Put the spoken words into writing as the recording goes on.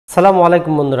আসসালামু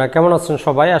আলাইকুম বন্ধুরা, কেমন আছেন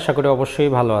সবাই? আশা করি অবশ্যই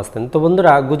ভালো আছেন। তো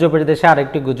বন্ধুরা, গুজবের দেশে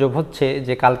আরেকটি গুজব হচ্ছে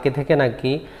যে কালকে থেকে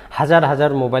নাকি হাজার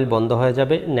হাজার মোবাইল বন্ধ হয়ে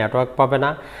যাবে, নেটওয়ার্ক পাবে না।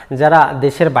 যারা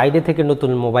দেশের বাইরে থেকে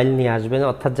নতুন মোবাইল নিয়ে আসবেন,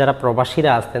 অর্থাৎ যারা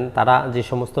প্রবাসীরা আসতেন, তারা যে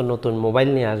সমস্ত নতুন মোবাইল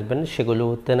নিয়ে আসবেন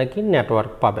সেগুলোতে নাকি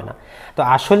নেটওয়ার্ক পাবে না। তো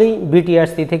আসলেই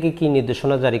বিটিআরসি থেকে কি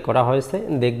নির্দেশনা জারি করা হয়েছে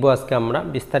দেখব আজকে আমরা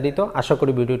বিস্তারিত। আশা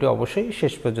করি ভিডিওটি অবশ্যই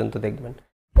শেষ পর্যন্ত দেখবেন।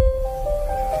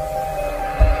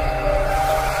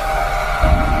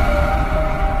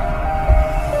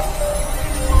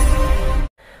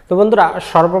 তো বন্ধুরা,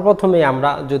 সর্বপ্রথমে আমরা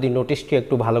যদি নোটিশটি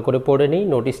একটু ভালো করে পড়ে নিই।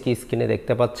 নোটিশটি স্ক্রিনে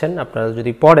দেখতে পাচ্ছেন, আপনারা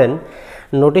যদি পড়েন,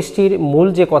 নোটিশটির মূল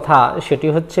যে কথা সেটি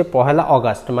হচ্ছে 1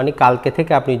 আগস্ট মানে কালকে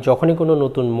থেকে আপনি যখনই কোনো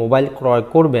নতুন মোবাইল ক্রয়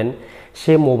করবেন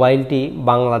সে মোবাইলটি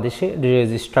বাংলাদেশে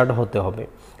রেজিস্টার্ড হতে হবে।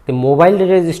 তো মোবাইল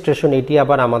রেজিস্ট্রেশন এটি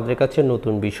আবার আমাদের কাছে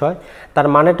নতুন বিষয়। তার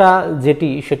মানেটা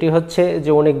সেটি হচ্ছে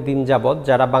যে অনেক দিন যাবৎ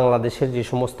যারা বাংলাদেশের যে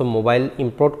সমস্ত মোবাইল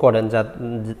ইম্পোর্ট করেন,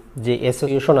 যে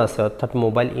অ্যাসোসিয়েশন আছে অর্থাৎ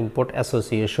মোবাইল ইম্পোর্ট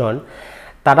অ্যাসোসিয়েশন,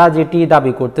 তারা যেটি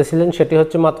দাবি করতেছিলেন সেটি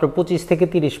হচ্ছে মাত্র 25 থেকে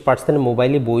 30%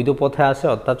 মোবাইলই বৈধ পথে আসে,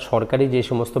 অর্থাৎ সরকারি যে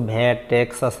সমস্ত ভ্যাট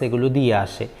ট্যাক্স আছে এগুলো দিয়ে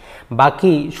আসে।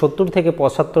 বাকি 70 থেকে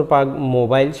 75%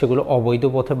 মোবাইল সেগুলো অবৈধ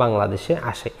পথে বাংলাদেশে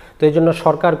আসে। তো এই জন্য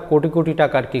সরকার কোটি কোটি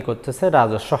টাকার কী করতেছে,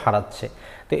 রাজস্ব হারাচ্ছে।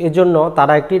 তো এই জন্য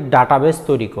তারা একটি ডাটাবেস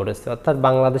তৈরি করেছে, অর্থাৎ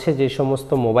বাংলাদেশে যে সমস্ত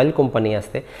মোবাইল কোম্পানি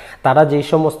আছে তারা যেই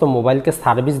সমস্ত মোবাইলকে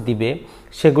সার্ভিস দিবে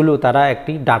সেগুলো তারা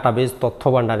একটি ডাটাবেস তথ্য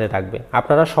ভাণ্ডারে রাখবে।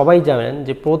 আপনারা সবাই জানেন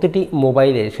যে প্রতিটি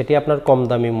মোবাইলে, সেটি আপনার কম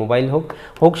দামি মোবাইল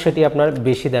হোক সেটি আপনার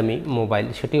বেশি দামি মোবাইল,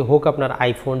 সেটি হোক আপনার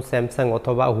আইফোন, স্যামসাং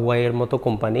অথবা হুয়াইয়ের মতো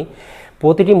কোম্পানি,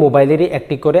 প্রতিটি মোবাইলেরই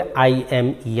একটি করে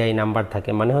আইএমইআই নাম্বার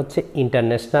থাকে, মানে হচ্ছে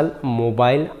international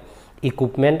mobile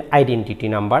equipment identity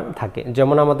number থাকে।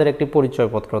 যেমন আমাদের একটি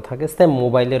পরিচয়পত্র থাকে, সেম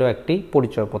মোবাইলেরও একটি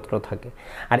পরিচয়পত্র থাকে।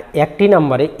 আর একটি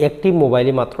নাম্বারে একটি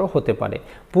মোবাইলই মাত্র হতে পারে।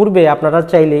 পূর্বে আপনারা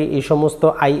চাইলে এই সমস্ত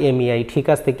আইএমইআই ঠিক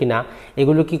আছে কিনা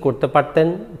এগুলো কি করতে পারতেন,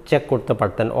 চেক করতে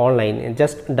পারতেন অনলাইনে।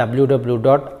 জাস্ট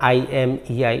www.imei.info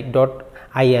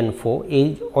এই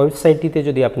ওয়েবসাইটটিতে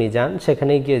যদি আপনি যান,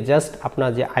 সেখানে গিয়ে জাস্ট আপনার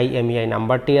যে আইএমইআই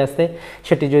নাম্বারটি আছে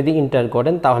সেটি যদি এন্টার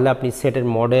করেন, তাহলে আপনি সেটের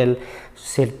মডেল,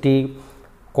 সেটটি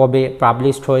কবে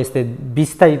পাবলিশড হয়েছে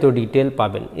বিস্তারিত ডিটেল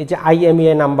পাবেন। এই যে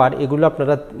আইএমইআই নাম্বার, এগুলো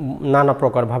আপনারা নানা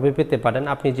প্রকারভাবে পেতে পারেন।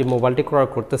 আপনি যে মোবাইলটি ক্রয়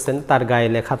করতেছেন তার গায়ে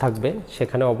লেখা থাকবে,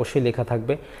 সেখানে অবশ্যই লেখা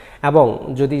থাকবে। এবং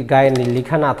যদি গায়ে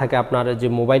লেখা না থাকে, আপনার যে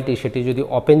মোবাইলটি সেটি যদি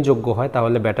ওপেনযোগ্য হয়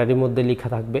তাহলে ব্যাটারির মধ্যে লেখা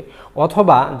থাকবে।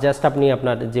 অথবা জাস্ট আপনি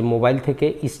আপনার যে মোবাইল থেকে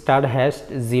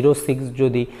 *#06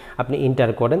 যদি আপনি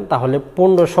এন্টার করেন, তাহলে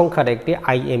 15 সংখ্যার একটি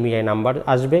আইএমইআই নাম্বার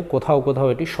আসবে। কোথাও কোথাও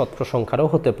এটি 17 সংখ্যারও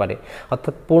হতে পারে,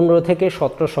 অর্থাৎ 15 থেকে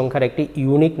 17 সংখ্যার একটি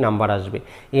ইউনিক নাম্বার আসবে।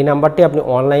 এই নাম্বারটি আপনি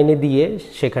অনলাইনে দিয়ে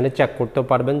সেখানে চেক করতে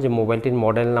পারবেন যে মোবাইলটির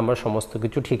মডেল নাম্বার সমস্ত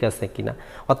কিছু ঠিক আছে কিনা।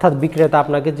 অর্থাৎ বিক্রেতা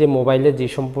আপনাকে যে মোবাইলে যে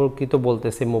সম্পর্কিত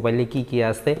বলতেছে, মোবাইলে কি কি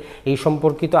আছে এই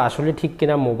সম্পর্কিত আসলে ঠিক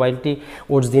কিনা, মোবাইলটি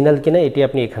অরিজিনাল কিনা, এটি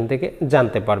আপনি এখান থেকে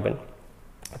জানতে পারবেন।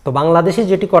 তো বাংলাদেশে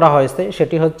যেটি করা হয়েছে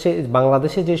সেটি হচ্ছে,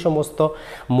 বাংলাদেশে যে সমস্ত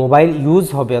মোবাইল ইউজ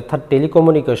হবে অর্থাৎ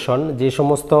টেলিকমিউনিকেশন যে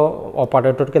সমস্ত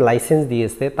অপারেটরকে লাইসেন্স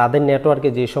দিয়েছে, তাদের নেটওয়ার্কে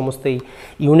যে সমস্ত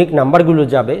ইউনিক নাম্বারগুলো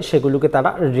যাবে সেগুলোকে তারা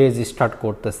রেজিস্টার্ড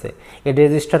করতেছে। এই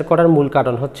রেজিস্টার করার মূল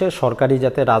কারণ হচ্ছে সরকারি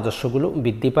যাতে রাজস্বগুলো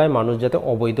বৃদ্ধি পায়, মানুষ যাতে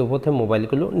অবৈধ পথে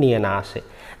মোবাইলগুলো নিয়ে না আসে।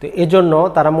 তো এজন্য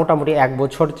তারা মোটামুটি 1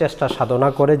 বছর চেষ্টা সাধনা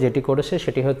করে যেটি করেছে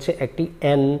সেটি হচ্ছে একটি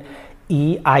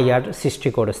এনইআইআর সৃষ্টি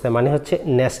করেছে, মানে হচ্ছে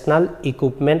ন্যাশনাল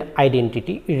ইকুইপমেন্ট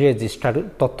আইডেন্টিটি রেজিস্টার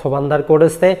তথ্য ভাণ্ডার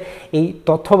করেছে। এই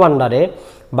তথ্য ভাণ্ডারে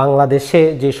বাংলাদেশে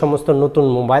যে সমস্ত নতুন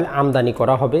মোবাইল আমদানি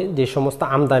করা হবে, যে সমস্ত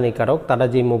আমদানিকারক তারা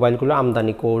যে মোবাইলগুলো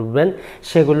আমদানি করবেন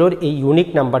সেগুলোর এই ইউনিক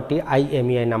নাম্বারটি,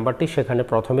 আইএমইআই নাম্বারটি সেখানে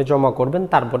প্রথমে জমা করবেন,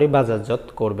 তারপরে বাজারজাত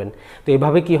করবেন। তো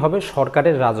এইভাবে কি হবে,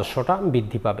 সরকারের রাজস্বটা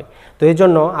বৃদ্ধি পাবে। তো এই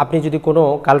জন্য আপনি যদি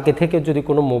কালকে থেকে যদি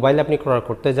কোনো মোবাইল আপনি ক্রয়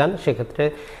করতে যান, সেক্ষেত্রে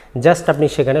জাস্ট আপনি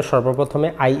সেখানে সর্বপ্রথমে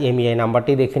আইএমইআই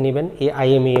নাম্বারটি দেখে নেবেন। এই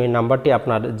আইএমইআই নাম্বারটি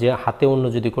আপনার যে হাতে অন্য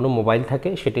যদি কোনো মোবাইল থাকে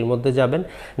সেটির মধ্যে যাবেন,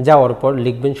 যাওয়ার পর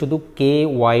লিখবেন শুধু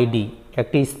KYD,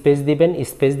 একটি স্পেস দিবেন,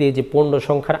 স্পেস দিয়ে যে 15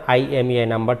 সংখ্যার আইএমইআই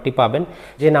নাম্বারটি পাবেন,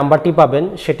 যে নাম্বারটি পাবেন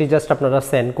সেটি জাস্ট আপনারা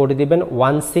সেন্ড করে দিবেন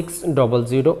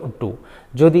 16002।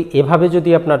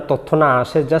 যদি আপনার তথ্য না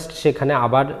আসে, জাস্ট সেখানে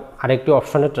আবার আরেকটি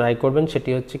অপশনে ট্রাই করবেন, সেটি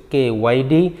হচ্ছে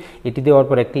KYD। এটি দেওয়ার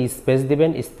পর একটি স্পেস দিবেন,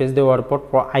 স্পেস দেওয়ার পর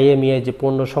আইএমইআই যে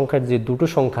 15 সংখ্যার যে দুটো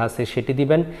সংখ্যা আছে সেটি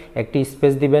দিবেন, একটি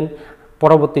স্পেস দিবেন,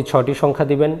 পরবর্তী 6টি সংখ্যা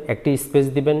দিবেন, একটি স্পেস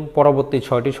দিবেন, পরবর্তী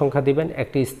 6টি সংখ্যা দিবেন,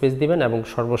 একটি স্পেস দিবেন এবং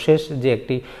সর্বশেষ যে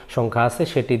একটি সংখ্যা আছে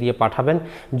সেটি দিয়ে পাঠাবেন।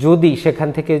 যদি সেখান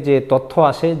থেকে যে তথ্য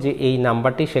আসে যে এই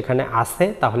নাম্বারটি সেখানে আছে,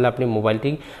 তাহলে আপনি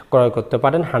মোবাইলটি ক্রয় করতে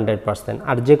পারেন 100%।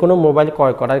 আর যে কোনো মোবাইল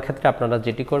ক্রয় করার ক্ষেত্রে আপনারা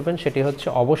যেটি করবেন সেটি হচ্ছে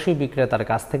অবশ্যই বিক্রেতার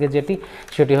কাছ থেকে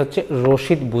সেটি হচ্ছে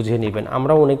রসিদ বুঝে নেবেন।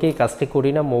 আমরা অনেকেই কাজটি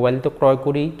করি না, মোবাইল তো ক্রয়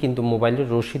করি কিন্তু মোবাইলের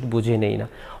রসিদ বুঝে নেই না,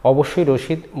 অবশ্যই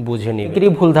রসিদ বুঝে নেবেন।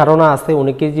 অনেকেরই ভুল ধারণা আছে,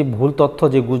 অনেকেই যে ভুল তথ্য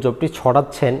যে গুজবটি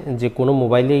ছড়াচ্ছেন যে কোনো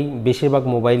মোবাইলেই, বেশিরভাগ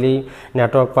মোবাইলেই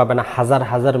নেটওয়ার্ক পাবে না, হাজার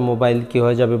হাজার মোবাইল কি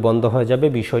হয়ে যাবে, বন্ধ হয়ে যাবে,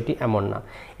 বিষয়টি এমন না।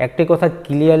 একটি কথা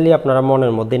ক্লিয়ারলি আপনারা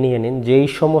মনের মধ্যে নিয়ে নিন, যেই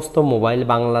সমস্ত মোবাইল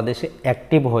বাংলাদেশে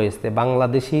অ্যাক্টিভ হয়েছে,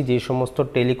 বাংলাদেশি যে সমস্ত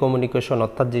টেলিকমিউনিকেশন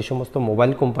অর্থাৎ যে সমস্ত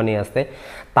মোবাইল কোম্পানি আছে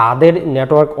তাদের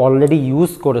নেটওয়ার্ক অলরেডি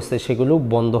ইউজ করেছে, সেগুলো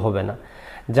বন্ধ হবে না।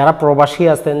 যারা প্রবাসী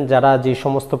আছেন, যারা যে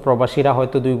সমস্ত প্রবাসীরা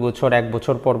হয়তো 2 বছর 1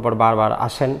 বছর পর পর বারবার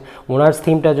আসেন, ওনার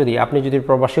সিমটা যদি, আপনি যদি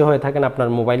প্রবাসী হয়ে থাকেন, আপনার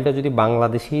মোবাইলটা যদি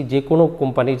বাংলাদেশি যে কোনো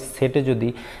কোম্পানির সেটে যদি,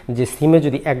 যে সিমে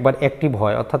যদি একবার অ্যাক্টিভ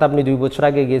হয়, অর্থাৎ আপনি 2 বছর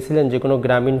আগে গিয়েছিলেন যে কোনো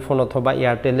গ্রামীণ ফোন অথবা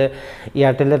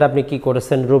এয়ারটেলের আপনি কি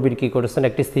করেছেন, রবির কি করেছেন,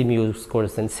 একটি সিম ইউজ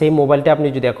করেছেন, সেই মোবাইলটা আপনি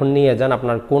যদি এখন নিয়ে যান,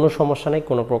 আপনার কোনো সমস্যা নেই,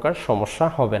 কোনো প্রকার সমস্যা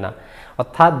হবে না।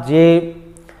 অর্থাৎ যে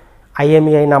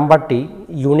আইএমইআই নাম্বারটি,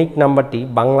 ইউনিক নাম্বারটি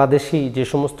বাংলাদেশি যে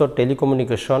সমস্ত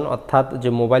টেলিকমিউনিকেশন অর্থাৎ যে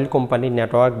মোবাইল কোম্পানি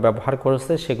নেটওয়ার্ক ব্যবহার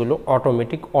করেছে সেগুলো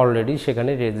অটোমেটিক অলরেডি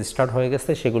সেখানে রেজিস্টার্ড হয়ে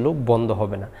গেছে, সেগুলো বন্ধ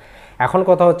হবে না। এখন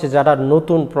কথা হচ্ছে যারা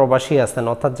নতুন প্রবাসী আছেন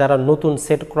অর্থাৎ যারা নতুন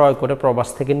সেট ক্রয় করে প্রবাস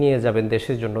থেকে নিয়ে যাবেন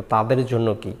দেশের জন্য, তাদের জন্য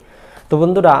কি? তো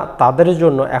বন্ধুরা, তাদের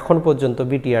জন্য এখন পর্যন্ত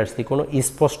বিটিআরসি কোনো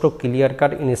স্পষ্ট ক্লিয়ার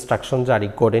কাট ইনস্ট্রাকশন জারি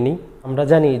করেনি। আমরা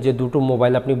জানি যে দুটো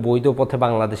মোবাইল আপনি বৈধ পথে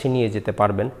বাংলাদেশে নিয়ে যেতে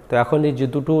পারবেন। তো এখন এই যে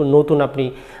দুটো নতুন আপনি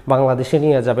বাংলাদেশে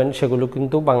নিয়ে যাবেন, সেগুলো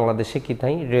কিন্তু বাংলাদেশে কি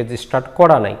নাই, রেজিস্টার্ড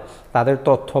করা নাই, তাদের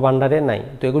তথ্য ভাণ্ডারে নাই।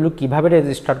 তো এগুলো কিভাবে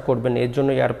রেজিস্টার করবেন, এর জন্য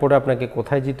এয়ারপোর্টে আপনাকে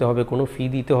কোথায় যেতে হবে, কোনো ফি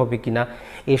দিতে হবে কিনা,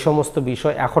 এই সমস্ত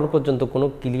বিষয় এখন পর্যন্ত কোনো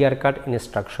ক্লিয়ার কাট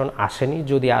ইনস্ট্রাকশন আসেনি।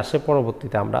 যদি আসে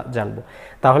পরবর্তীতে আমরা জানব।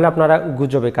 তাহলে আপনারা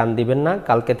গুজবে কান দিবেন না।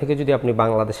 কালকে থেকে যদি আপনি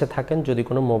বাংলাদেশে থাকেন, যদি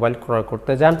কোনো মোবাইল ক্রয়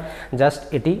করতে যান, জাস্ট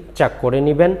এটি চেক করে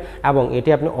নেবেন এবং এটি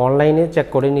আপনি অনলাইনে চেক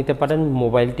করে নিতে পারেন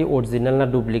মোবাইলটি অরিজিনাল না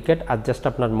ডুপ্লিকেট। আর জাস্ট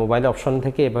আপনার মোবাইল অপশন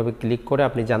থেকে এভাবে ক্লিক করে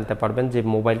আপনি জানতে পারবেন যে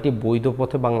মোবাইলটি বৈধ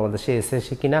পথে বাংলাদেশে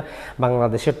এসেছে কিনা,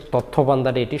 বাংলাদেশের তথ্য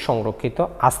ভাণ্ডারে এটি সংরক্ষিত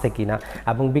আছে কিনা,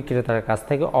 এবং বিক্রেতার কাছ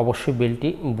থেকে অবশ্যই বিলটি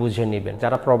বুঝে নেবেন।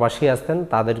 যারা প্রবাসী আসতেন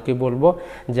তাদেরকে বলবো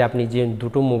যে আপনি যে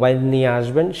দুটো মোবাইল নিয়ে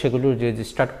আসবেন সেগুলো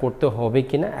রেজিস্টার করতে হবে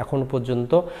কিনা এখন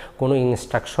পর্যন্ত কোনো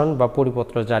ইনস্ট্রাকশন বা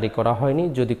পরিপত্র জারি করা হয়নি।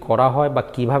 যদি করা হয় বা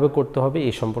কিভাবে করতে হবে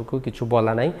এই সম্পর্কেও কিছু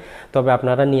বলা নাই, তবে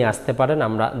আপনারা নিয়ে আসতে পারেন।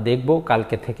 আমরা দেখব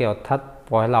কালকে থেকে অর্থাৎ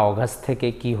 1 আগস্ট থেকে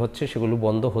কি হচ্ছে, সেগুলো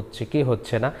বন্ধ হচ্ছে কি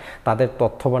হচ্ছে না, তাদের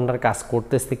তথ্য ভাণ্ডার কাজ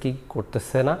করতেছে কি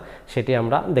করতেছে না, সেটি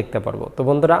আমরা দেখতে পারবো। তো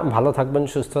বন্ধুরা, ভালো থাকবেন,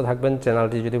 সুস্থ থাকবেন।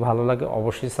 চ্যানেলটি যদি ভালো লাগে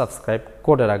অবশ্যই সাবস্ক্রাইব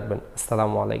করে রাখবেন।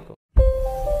 আসসালামু আলাইকুম।